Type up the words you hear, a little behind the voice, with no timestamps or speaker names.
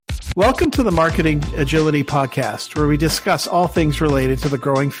Welcome to the Marketing Agility Podcast, where we discuss all things related to the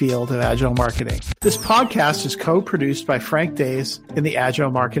growing field of Agile marketing. This podcast is co-produced by Frank Days and the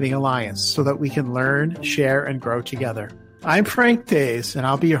Agile Marketing Alliance so that we can learn, share, and grow together. I'm Frank Days, and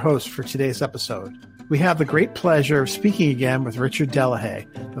I'll be your host for today's episode. We have the great pleasure of speaking again with Richard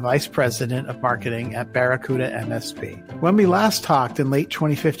Delahaye, the Vice President of Marketing at Barracuda MSP. When we last talked in late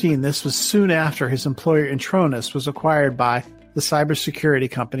 2015, this was soon after his employer Intronis was acquired by the cybersecurity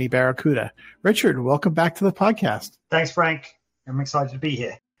company Barracuda. Richard, welcome back to the podcast. Thanks, Frank. I'm excited to be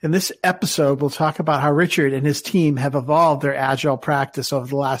here. In this episode, we'll talk about how Richard and his team have evolved their Agile practice over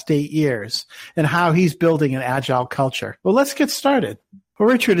the last 8 years and how he's building an Agile culture. Well, let's get started. Well,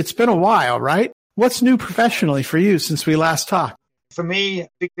 Richard, it's been a while, right? What's new professionally for you since we last talked? For me,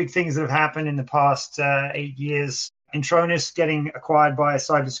 big things that have happened in the past 8 years. Intronis getting acquired by a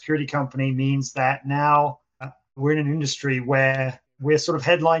cybersecurity company means that now we're in an industry where we're sort of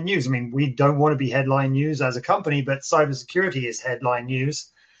headline news. I mean, we don't want to be headline news as a company, but cybersecurity is headline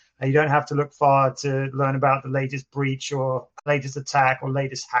news. You don't have to look far to learn about the latest breach or latest attack or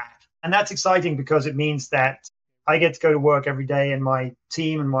latest hack. And that's exciting because it means that I get to go to work every day, and my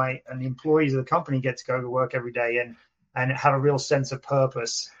team and the employees of the company get to go to work every day and have a real sense of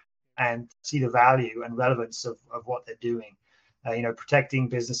purpose and see the value and relevance of what they're doing, protecting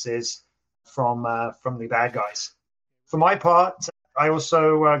businesses from the bad guys. For my part, I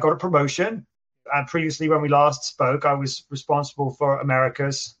also got a promotion. Previously, when we last spoke, I was responsible for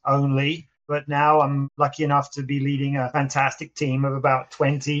Americas only, but now I'm lucky enough to be leading a fantastic team of about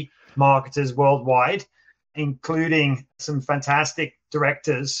 20 marketers worldwide, including some fantastic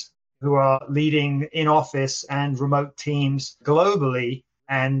directors who are leading in-office and remote teams globally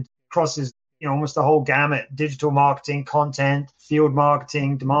and crosses almost the whole gamut: digital marketing, content, field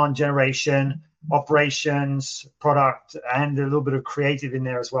marketing, demand generation, operations, product, and a little bit of creative in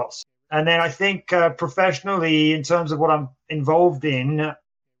there as well. And then I think professionally, in terms of what I'm involved in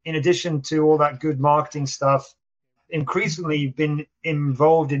addition to all that good marketing stuff, increasingly been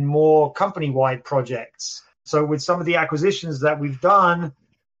involved in more company-wide projects. So with some of the acquisitions that we've done,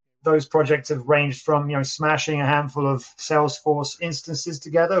 those projects have ranged from, smashing a handful of Salesforce instances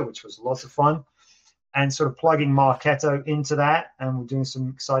together, which was lots of fun, and sort of plugging Marketo into that. And we're doing some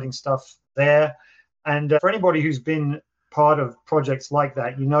exciting stuff there. And for anybody who's been part of projects like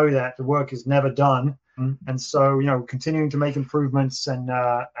that, you know that the work is never done. And so, continuing to make improvements. And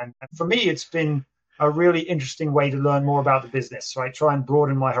for me, it's been a really interesting way to learn more about the business. So I try and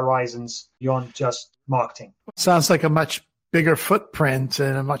broaden my horizons beyond just marketing. Sounds like a much bigger footprint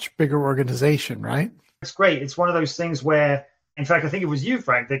and a much bigger organization, right? It's great. It's one of those things where, in fact, I think it was you,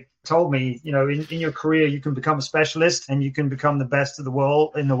 Frank, that told me, in your career, you can become a specialist and you can become the best in the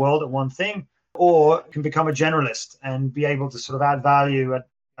world at one thing, or you can become a generalist and be able to sort of add value at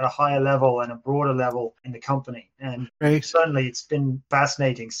a higher level and a broader level in the company. And certainly it's been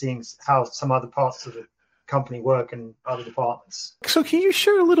fascinating seeing how some other parts of the company work and other departments. So can you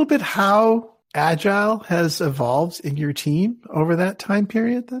share a little bit how Agile has evolved in your team over that time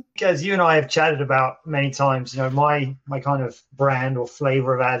period then? As you and I have chatted about many times, my kind of brand or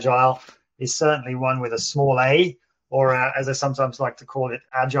flavor of Agile is certainly one with a small a, or as I sometimes like to call it,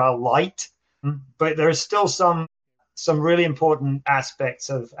 Agile light. But there are still some really important aspects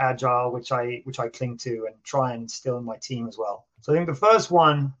of Agile which I cling to and try and instill in my team as well. So I think the first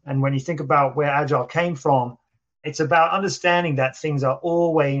one, and when you think about where Agile came from, it's about understanding that things are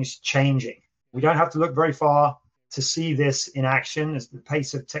always changing. We don't have to look very far to see this in action, as the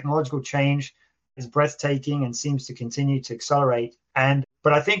pace of technological change is breathtaking and seems to continue to accelerate.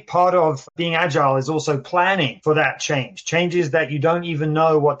 But I think part of being Agile is also planning for that changes that you don't even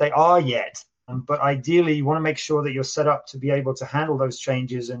know what they are yet. But ideally, you want to make sure that you're set up to be able to handle those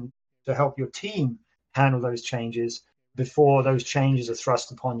changes and to help your team handle those changes before those changes are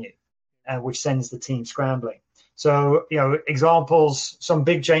thrust upon you, which sends the team scrambling. So, examples, some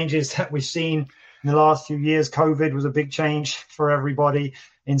big changes that we've seen in the last few years. COVID was a big change for everybody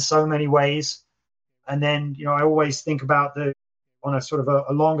in so many ways. And then, I always think about on a sort of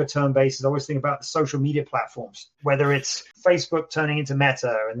a longer term basis, I always think about the social media platforms, whether it's Facebook turning into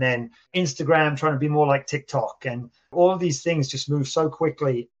Meta and then Instagram trying to be more like TikTok. And all of these things just move so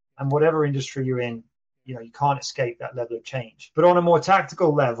quickly. And whatever industry you're in, you can't escape that level of change. But on a more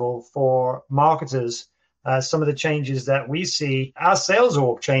tactical level for marketers, some of the changes that we see, our sales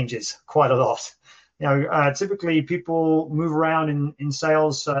org changes quite a lot. Typically people move around in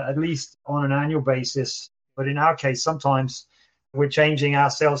sales at least on an annual basis. But in our case, sometimes we're changing our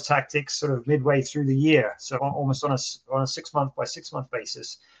sales tactics sort of midway through the year. So almost on a 6 month by 6 month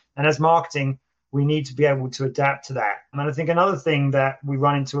basis. And as marketing, we need to be able to adapt to that. And I think another thing that we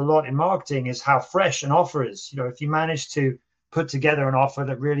run into a lot in marketing is how fresh an offer is. If you manage to put together an offer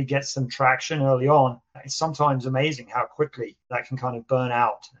that really gets some traction early on, it's sometimes amazing how quickly that can kind of burn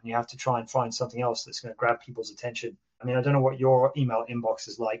out, and you have to try and find something else that's going to grab people's attention. I mean, I don't know what your email inbox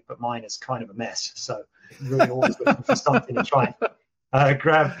is like, but mine is kind of a mess. So really always looking for something to try and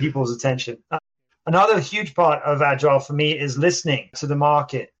grab people's attention. Another huge part of Agile for me is listening to the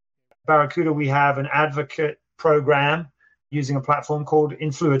market. Barracuda, we have an advocate program using a platform called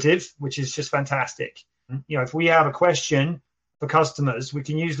Influitive, which is just fantastic. If we have a question for customers, we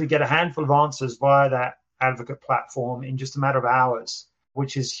can usually get a handful of answers via that advocate platform in just a matter of hours,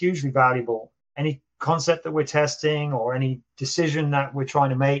 which is hugely valuable. Any concept that we're testing or any decision that we're trying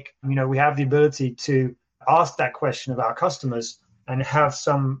to make, we have the ability to ask that question of our customers and have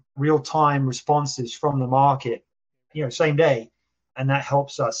some real-time responses from the market, same day. And that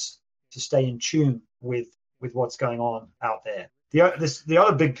helps us to stay in tune with what's going on out there. The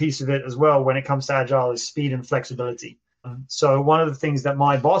other big piece of it as well when it comes to Agile is speed and flexibility. So one of the things that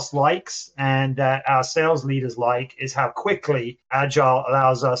my boss likes and that our sales leaders like is how quickly Agile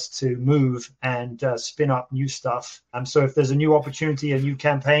allows us to move and spin up new stuff. So if there's a new opportunity, a new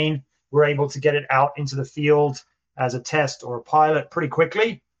campaign, we're able to get it out into the field as a test or a pilot pretty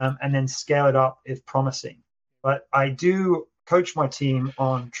quickly, and then scale it up if promising. But I do coach my team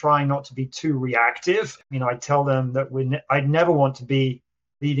on trying not to be too reactive. I tell them that I'd never want to be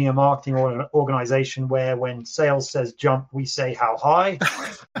leading a marketing organization where when sales says jump, we say how high.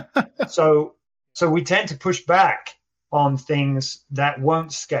 So we tend to push back on things that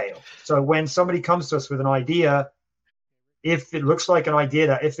won't scale. So when somebody comes to us with an idea, if it looks like an idea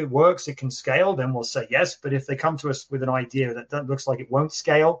that if it works, it can scale, then we'll say yes. But if they come to us with an idea that looks like it won't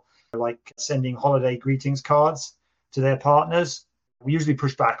scale, like sending holiday greetings cards to their partners, we usually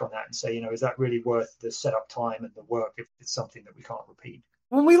push back on that and say, is that really worth the setup time and the work if it's something that we can't repeat?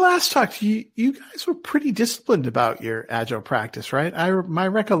 When we last talked, you guys were pretty disciplined about your Agile practice, right? My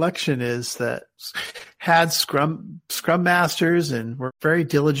recollection is that had Scrum Masters and were very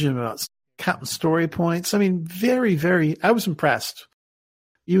diligent about counting story points. I mean, very, very, I was impressed.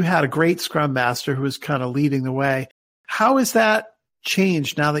 You had a great Scrum Master who was kind of leading the way. How has that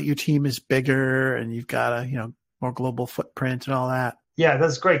changed now that your team is bigger and you've got a, more global footprint and all that? Yeah,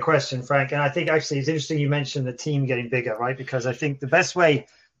 that's a great question, Frank. And I think actually it's interesting you mentioned the team getting bigger, right? Because I think the best way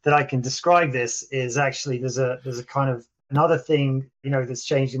that I can describe this is actually there's a kind of another thing, that's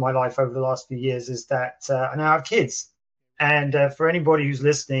changed in my life over the last few years is that I now have kids. And for anybody who's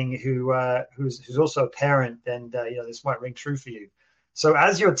listening who's also a parent, then this might ring true for you. So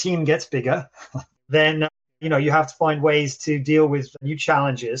as your team gets bigger, then you have to find ways to deal with new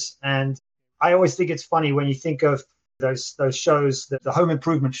challenges. And I always think it's funny when you think of those shows, the home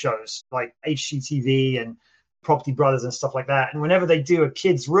improvement shows like HGTV and Property Brothers and stuff like that. And whenever they do a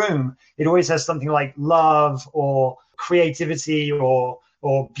kid's room, it always has something like love or creativity or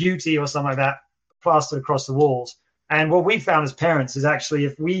beauty or something like that plastered across the walls. And what we found as parents is actually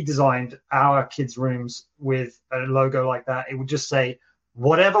if we designed our kids' rooms with a logo like that, it would just say,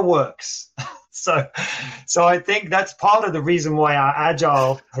 whatever works. So I think that's part of the reason why our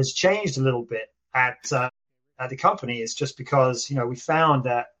Agile has changed a little bit at the company is just because, we found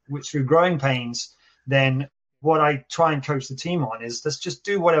that through growing pains, then what I try and coach the team on is let's just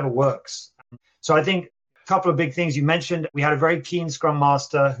do whatever works. So I think a couple of big things you mentioned, we had a very keen Scrum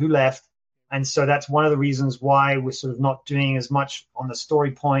Master who left. And so that's one of the reasons why we're sort of not doing as much on the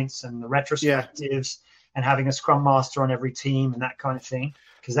story points and the retrospectives and having a Scrum Master on every team and that kind of thing,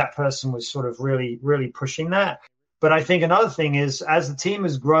 because that person was sort of really, really pushing that. But I think another thing is as the team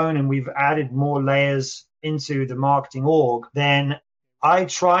has grown and we've added more layers into the marketing org, then I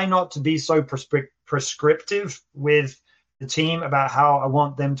try not to be so prescriptive with the team about how I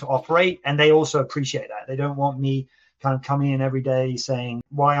want them to operate. And they also appreciate that. They don't want me kind of coming in every day saying,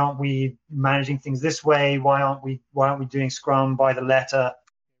 why aren't we managing things this way? Why aren't we doing Scrum by the letter?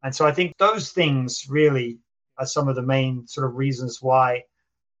 And so I think those things really are some of the main sort of reasons why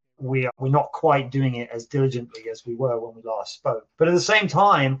we're not quite doing it as diligently as we were when we last spoke. But at the same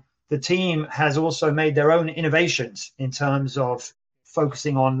time, the team has also made their own innovations in terms of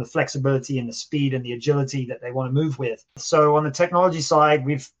focusing on the flexibility and the speed and the agility that they want to move with. So on the technology side,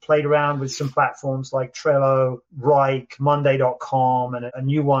 we've played around with some platforms like Trello, Wrike, Monday.com, and a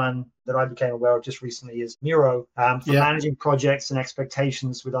new one that I became aware of just recently is Miro for managing projects and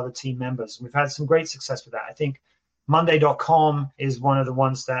expectations with other team members. We've had some great success with that. I think Monday.com is one of the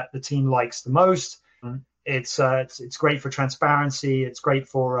ones that the team likes the most. It's great for transparency. It's great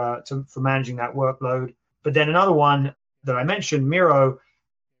for managing that workload. But then another one that I mentioned, Miro,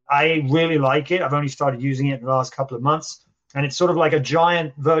 I really like it. I've only started using it in the last couple of months. And it's sort of like a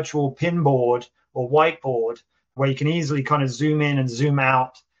giant virtual pinboard or whiteboard where you can easily kind of zoom in and zoom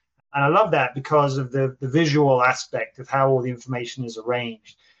out. And I love that because of the visual aspect of how all the information is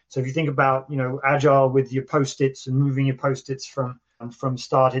arranged. So if you think about, Agile with your Post-its and moving your Post-its from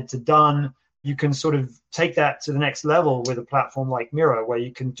started to done, you can sort of take that to the next level with a platform like Miro, where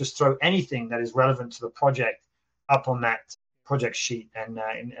you can just throw anything that is relevant to the project up on that project sheet, and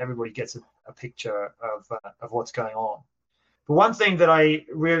everybody gets a picture of what's going on. But one thing that I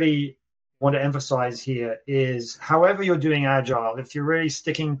really want to emphasize here is, however you're doing Agile, if you're really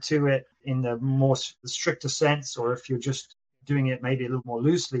sticking to it in the more stricter sense, or if you're just doing it maybe a little more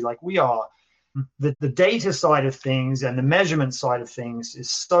loosely like we are, the data side of things and the measurement side of things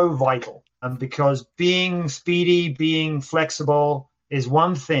is so vital. Because being speedy, being flexible is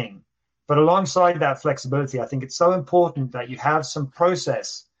one thing. But alongside that flexibility, I think it's so important that you have some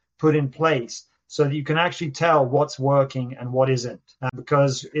process put in place so that you can actually tell what's working and what isn't.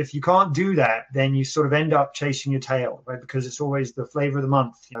 Because if you can't do that, then you sort of end up chasing your tail, right? Because it's always the flavor of the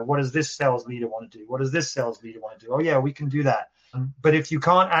month. What does this sales leader want to do? What does this sales leader want to do? Oh, yeah, we can do that. But if you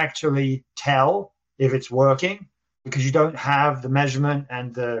can't actually tell if it's working, because you don't have the measurement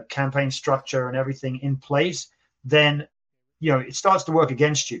and the campaign structure and everything in place, then it starts to work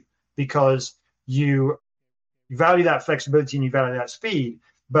against you, because you value that flexibility and you value that speed.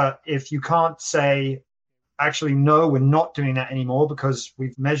 But if you can't say, actually, no, we're not doing that anymore because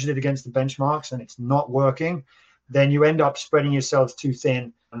we've measured it against the benchmarks and it's not working, then you end up spreading yourselves too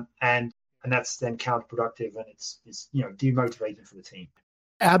thin, and that's then counterproductive, and it's demotivating for the team.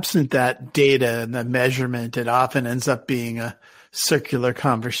 Absent that data and the measurement, it often ends up being a circular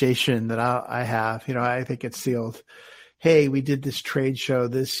conversation that I have. I think it's the old, hey, we did this trade show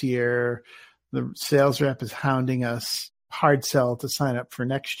this year. The sales rep is hounding us, hard sell to sign up for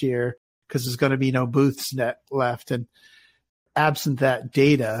next year because there's going to be no booths left. And absent that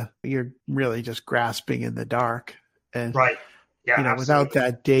data, you're really just grasping in the dark. And right. Yeah, without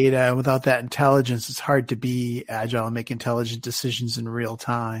that data and without that intelligence, it's hard to be agile and make intelligent decisions in real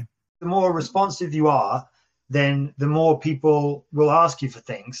time. The more responsive you are, then the more people will ask you for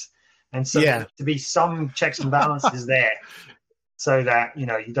things. And so to be some checks and balances there, so that, you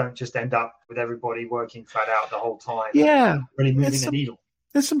don't just end up with everybody working flat out the whole time. Yeah. Really moving the needle.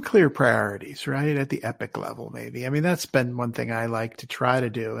 There's some clear priorities, right? At the epic level, maybe. I mean, that's been one thing I like to try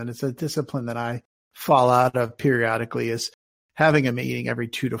to do. And it's a discipline that I fall out of periodically, is having a meeting every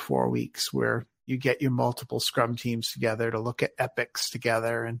 2 to 4 weeks where you get your multiple Scrum teams together to look at epics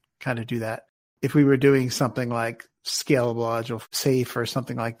together and kind of do that. If we were doing something like Scalable, Agile, Safe or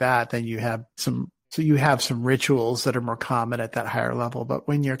something like that, then you have some rituals that are more common at that higher level. But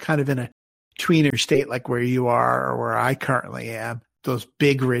when you're kind of in a tweener state like where you are or where I currently am, those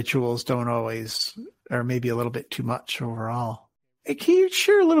big rituals don't always, or maybe a little bit too much overall. Hey, can you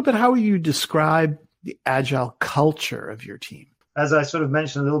share a little bit how you describe the Agile culture of your team? As I sort of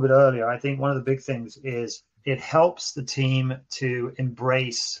mentioned a little bit earlier, I think one of the big things is it helps the team to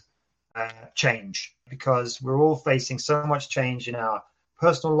embrace change, because we're all facing so much change in our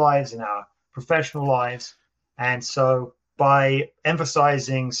personal lives, in our professional lives. And so by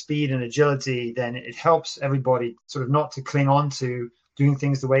emphasizing speed and agility, then it helps everybody sort of not to cling on to doing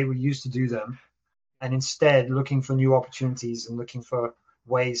things the way we used to do them, and instead looking for new opportunities and looking for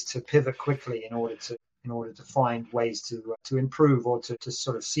ways to pivot quickly in order to find ways to improve or to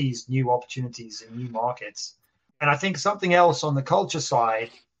sort of seize new opportunities in new markets. And I think something else on the culture side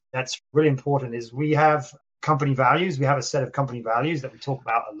that's really important is we have company values. We have a set of company values that we talk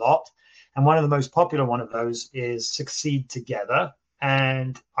about a lot. And one of the most popular one of those is succeed together.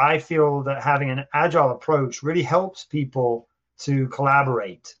 And I feel that having an agile approach really helps people to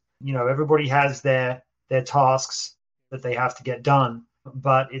collaborate. Everybody has their tasks that they have to get done,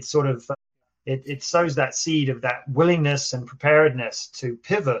 but it's sort of, it sows that seed of that willingness and preparedness to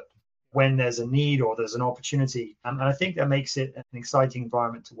pivot when there's a need or there's an opportunity. And I think that makes it an exciting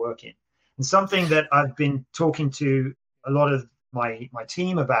environment to work in. And something that I've been talking to a lot of my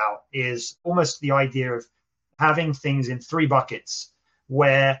team about is almost the idea of having things in 3 buckets,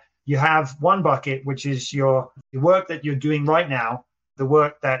 where you have one bucket, which is the work that you're doing right now, the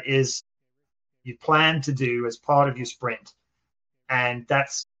work that is you plan to do as part of your sprint. And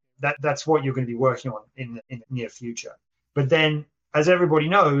that's what you're going to be working on in the near future. But then, as everybody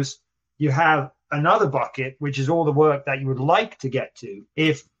knows, you have another bucket, which is all the work that you would like to get to,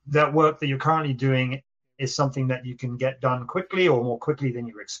 if that work that you're currently doing is something that you can get done quickly or more quickly than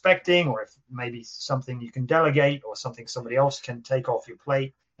you're expecting, or if maybe something you can delegate or something somebody else can take off your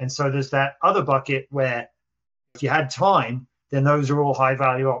plate. And so there's that other bucket where if you had time, then those are all high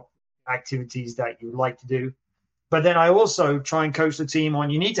value activities that you would like to do. But then I also try and coach the team on,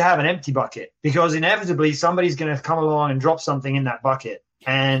 you need to have an empty bucket, because inevitably somebody's going to come along and drop something in that bucket.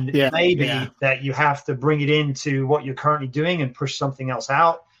 And it may be that you have to bring it into what you're currently doing and push something else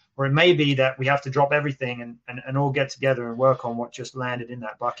out. Or it may be that we have to drop everything and all get together and work on what just landed in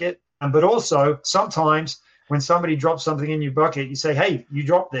that bucket. But also sometimes when somebody drops something in your bucket, you say, hey, you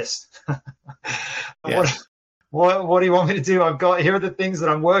dropped this. What do you want me to do? Here are the things that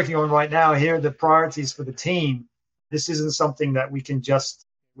I'm working on right now. Here are the priorities for the team. This isn't something that we can just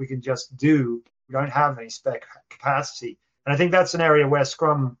do. We don't have any spare capacity. And I think that's an area where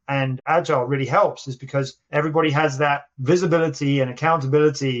Scrum and Agile really helps, is because everybody has that visibility and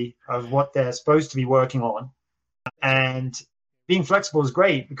accountability of what they're supposed to be working on. And being flexible is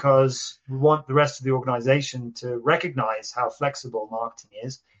great because we want the rest of the organization to recognize how flexible marketing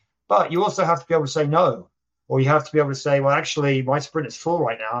is. But you also have to be able to say no, or you have to be able to say, well, actually, my sprint is full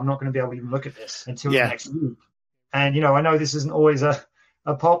right now. I'm not going to be able to even look at this until next week. And, I know this isn't always a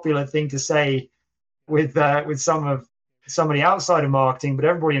popular thing to say with somebody outside of marketing, but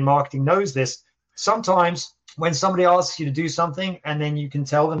everybody in marketing knows this. Sometimes when somebody asks you to do something and then you can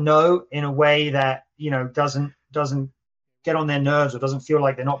tell them no in a way that, doesn't get on their nerves or doesn't feel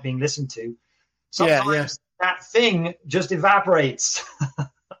like they're not being listened to, sometimes that thing just evaporates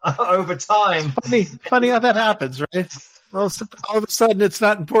over time. Funny how that happens, right? Well, all of a sudden it's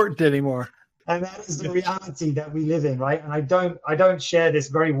not important anymore. And that is the reality that we live in, right? And I don't share this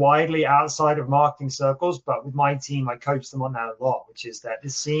very widely outside of marketing circles, but with my team, I coach them on that a lot, which is that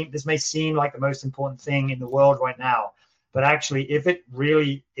this may seem like the most important thing in the world right now, but actually, if it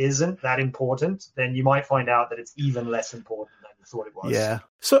really isn't that important, then you might find out that it's even less important than you thought it was. Yeah.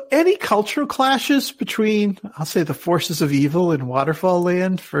 So any cultural clashes between, I'll say, the forces of evil in waterfall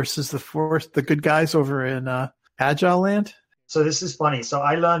land versus the good guys over in Agile land? So this is funny. So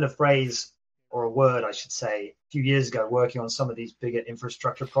I learned a phrase, or a word, I should say, a few years ago, working on some of these bigger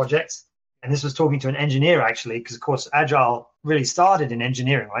infrastructure projects. And this was talking to an engineer, actually, because, of course, Agile really started in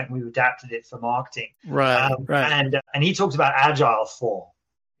engineering, right? And we adapted it for marketing. Right. And he talked about Agile fall.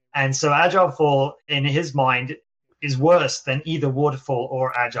 And so Agile fall, in his mind, is worse than either waterfall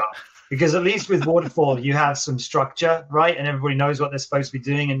or Agile. Because at least with waterfall, you have some structure, right? And everybody knows what they're supposed to be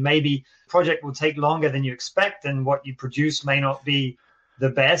doing. And maybe the project will take longer than you expect, and what you produce may not be the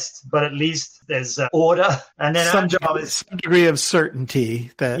best, but at least there's order. And then Agile is some degree of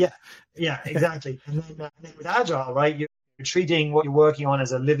certainty. Exactly. And then with Agile, right, you're treating what you're working on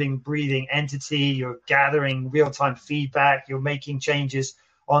as a living, breathing entity. You're gathering real-time feedback. You're making changes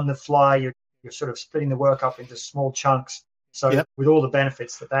on the fly. You're sort of splitting the work up into small chunks. So with all the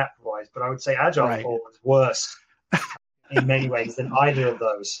benefits that provides, but I would say Agile is worse in many ways than either of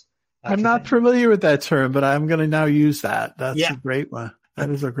those. I'm not familiar with that term, but I'm going to now use that. That's a great one. That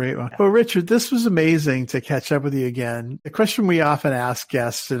is a great one. Well, Richard, this was amazing to catch up with you again. The question we often ask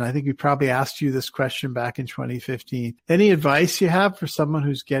guests, and I think we probably asked you this question back in 2015. Any advice you have for someone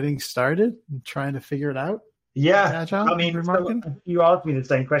who's getting started and trying to figure it out? Yeah. Agile, you asked me the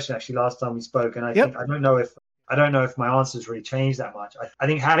same question actually last time we spoke, and I think I don't know if my answers really changed that much. I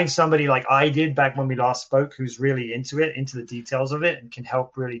think having somebody like I did back when we last spoke, who's really into the details of it, and can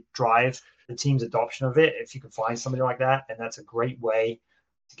help really drive the team's adoption of it. If you can find somebody like that, then that's a great way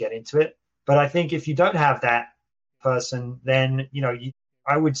to get into it. But I think if you don't have that person, then,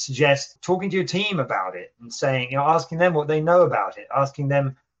 I would suggest talking to your team about it and saying, asking them what they know about it, asking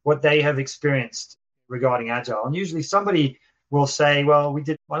them what they have experienced regarding Agile. And usually somebody will say, well, we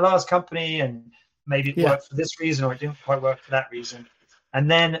did my last company and maybe it worked for this reason, or it didn't quite work for that reason. And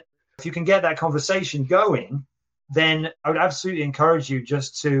then if you can get that conversation going, then I would absolutely encourage you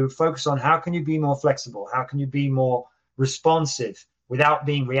just to focus on how can you be more flexible? How can you be more responsive without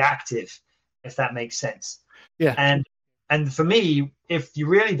being reactive, if that makes sense? Yeah. And for me, if you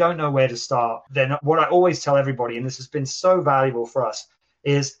really don't know where to start, then what I always tell everybody, and this has been so valuable for us,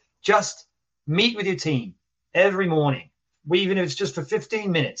 is just meet with your team every morning, even if it's just for 15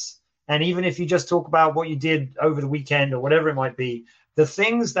 minutes. And even if you just talk about what you did over the weekend or whatever it might be, the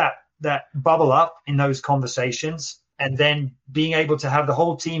things that bubble up in those conversations, and then being able to have the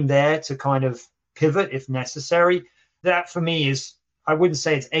whole team there to kind of pivot if necessary, that for me is, I wouldn't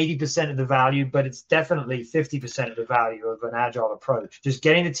say it's 80% of the value, but it's definitely 50% of the value of an Agile approach. Just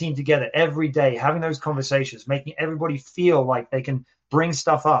getting the team together every day, having those conversations, making everybody feel like they can bring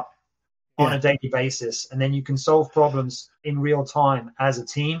stuff up on a daily basis, and then you can solve problems in real time as a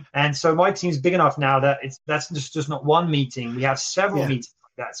team. And so my team's big enough now that that's just not one meeting. We have several meetings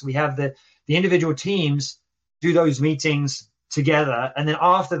like that. So we have the individual teams do those meetings together, and then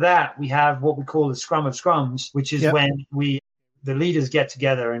after that we have what we call the Scrum of Scrums, which is when we the leaders get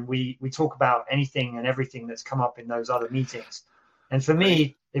together and we talk about anything and everything that's come up in those other meetings. And for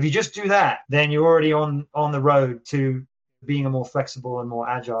me, if you just do that, then you're already on the road to being a more flexible and more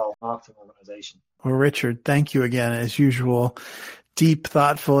agile marketing organization. Well, Richard, thank you again, as usual. Deep,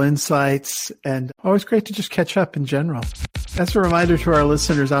 thoughtful insights, and always great to just catch up in general. As a reminder to our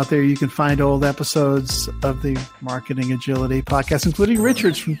listeners out there, you can find old episodes of the Marketing Agility podcast, including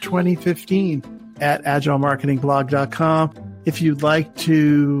Richard's from 2015 at agilemarketingblog.com. If you'd like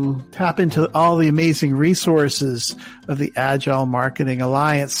to tap into all the amazing resources of the Agile Marketing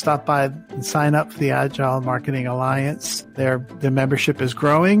Alliance, stop by and sign up for the Agile Marketing Alliance. Their membership is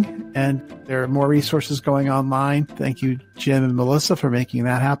growing and there are more resources going online. Thank you, Jim and Melissa, for making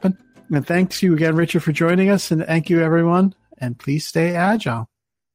that happen. And thanks you again, Richard, for joining us. And thank you, everyone. And please stay agile.